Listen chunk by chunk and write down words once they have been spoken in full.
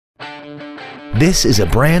This is a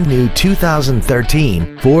brand new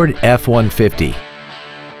 2013 Ford F-150.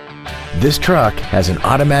 This truck has an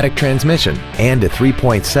automatic transmission and a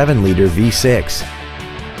 3.7-liter V6.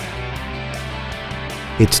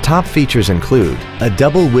 Its top features include a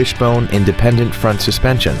double wishbone independent front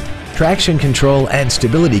suspension, traction control and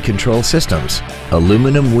stability control systems,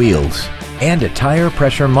 aluminum wheels, and a tire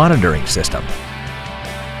pressure monitoring system.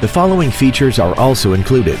 The following features are also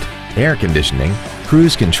included: air conditioning,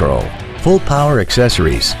 cruise control, full power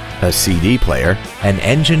accessories, a CD player, an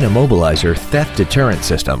engine immobilizer theft deterrent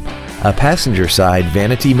system, a passenger side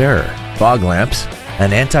vanity mirror, fog lamps,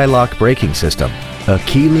 an anti-lock braking system, a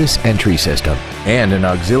keyless entry system, and an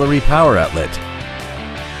auxiliary power outlet.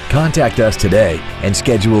 Contact us today and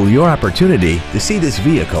schedule your opportunity to see this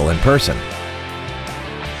vehicle in person.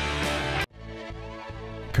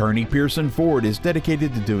 Kearny Pearson Ford is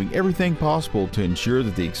dedicated to doing everything possible to ensure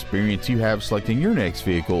that the experience you have selecting your next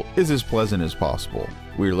vehicle is as pleasant as possible.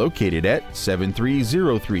 We're located at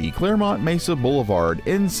 7303 Clairemont Mesa Boulevard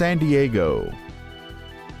in San Diego.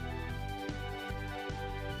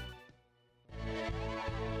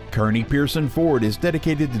 Kearny Pearson Ford is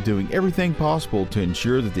dedicated to doing everything possible to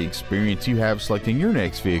ensure that the experience you have selecting your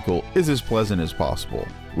next vehicle is as pleasant as possible.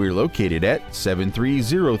 We're located at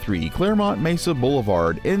 7303 Clairemont Mesa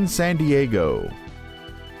Boulevard in San Diego.